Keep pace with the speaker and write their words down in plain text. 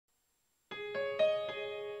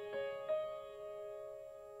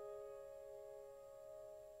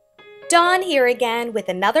Dawn here again with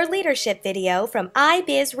another leadership video from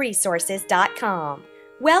ibizresources.com.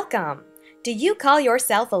 Welcome! Do you call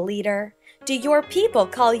yourself a leader? Do your people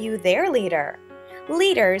call you their leader?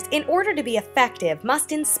 Leaders, in order to be effective,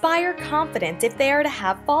 must inspire confidence if they are to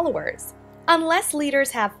have followers. Unless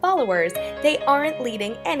leaders have followers, they aren't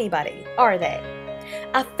leading anybody, are they?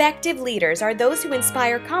 Effective leaders are those who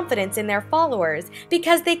inspire confidence in their followers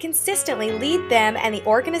because they consistently lead them and the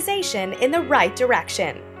organization in the right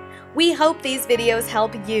direction. We hope these videos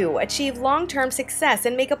help you achieve long-term success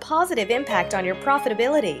and make a positive impact on your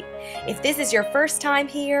profitability. If this is your first time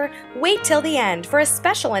here, wait till the end for a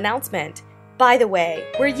special announcement. By the way,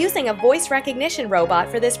 we're using a voice recognition robot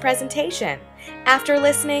for this presentation. After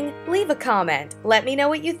listening, leave a comment. Let me know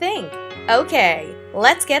what you think. Okay,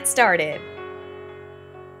 let's get started.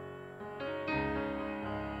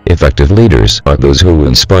 Effective leaders are those who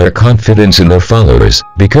inspire confidence in their followers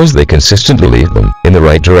because they consistently lead them in the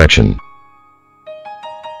right direction.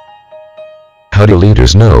 How do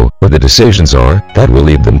leaders know what the decisions are that will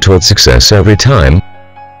lead them toward success every time?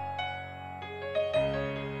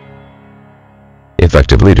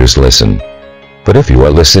 Effective leaders listen. But if you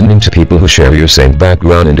are listening to people who share your same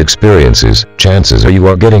background and experiences, chances are you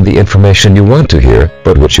are getting the information you want to hear,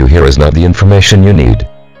 but what you hear is not the information you need.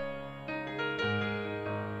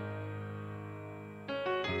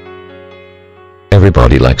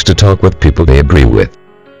 Everybody likes to talk with people they agree with.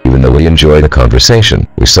 Even though we enjoy the conversation,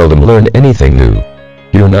 we seldom learn anything new.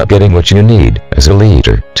 You're not getting what you need, as a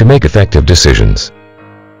leader, to make effective decisions.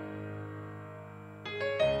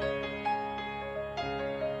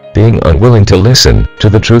 Being unwilling to listen to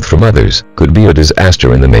the truth from others could be a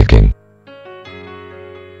disaster in the making.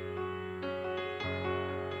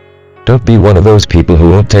 Don't be one of those people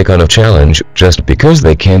who won't take on a challenge just because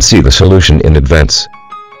they can't see the solution in advance.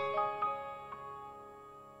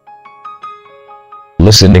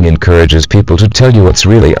 Listening encourages people to tell you what's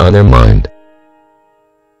really on their mind.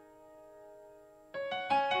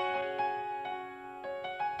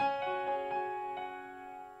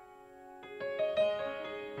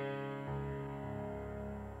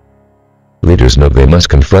 Leaders know they must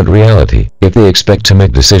confront reality if they expect to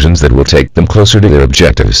make decisions that will take them closer to their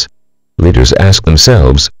objectives. Leaders ask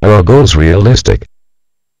themselves, are our goals realistic?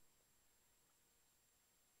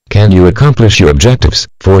 Can you accomplish your objectives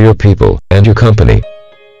for your people and your company?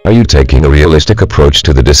 Are you taking a realistic approach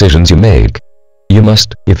to the decisions you make? You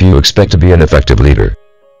must, if you expect to be an effective leader.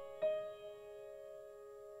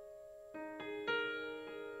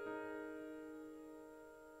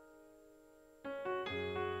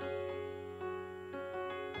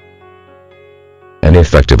 An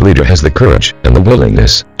effective leader has the courage and the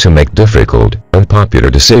willingness to make difficult, unpopular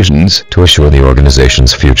decisions to assure the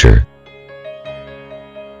organization's future.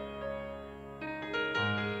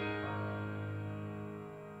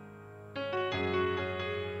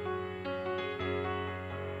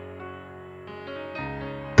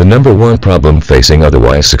 The number one problem facing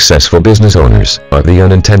otherwise successful business owners are the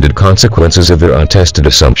unintended consequences of their untested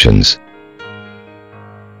assumptions.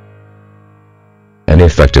 An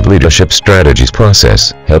effective leadership strategies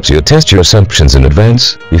process helps you test your assumptions in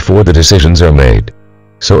advance before the decisions are made,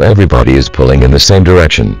 so everybody is pulling in the same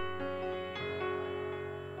direction.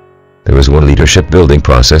 There is one leadership building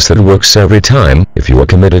process that works every time if you are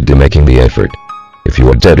committed to making the effort. If you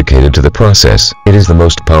are dedicated to the process, it is the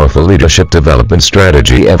most powerful leadership development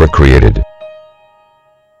strategy ever created.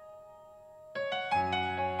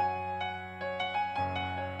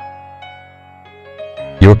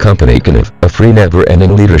 Your company can have a free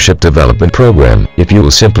never-ending leadership development program if you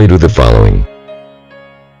will simply do the following.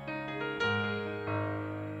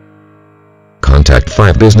 Contact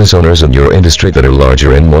 5 business owners in your industry that are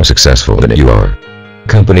larger and more successful than you are.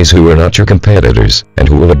 Companies who are not your competitors and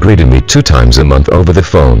who will agree to meet 2 times a month over the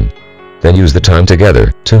phone. Then use the time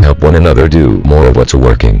together to help one another do more of what's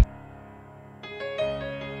working.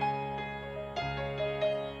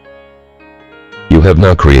 You have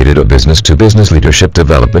now created a business-to-business leadership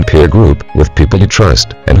development peer group with people you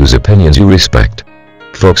trust and whose opinions you respect.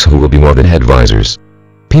 Folks who will be more than advisors.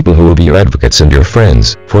 People who will be your advocates and your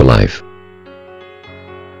friends for life.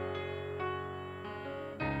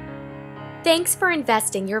 Thanks for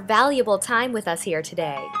investing your valuable time with us here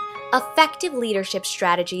today. Effective leadership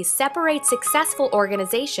strategies separate successful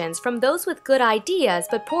organizations from those with good ideas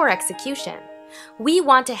but poor execution. We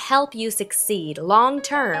want to help you succeed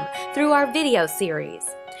long-term through our video series.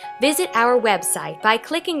 Visit our website by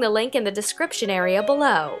clicking the link in the description area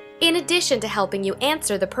below. In addition to helping you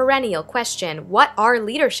answer the perennial question, what are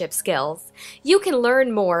leadership skills? You can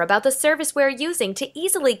learn more about the service we're using to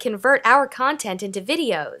easily convert our content into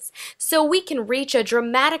videos, so we can reach a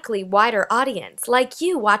dramatically wider audience like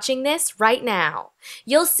you watching this right now.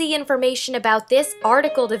 You'll see information about this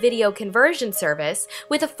article-to-video conversion service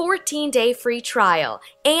with a 14-day free trial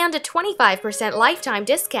and a 25% lifetime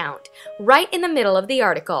discount right in the middle of the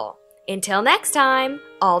article. Until next time,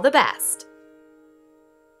 all the best!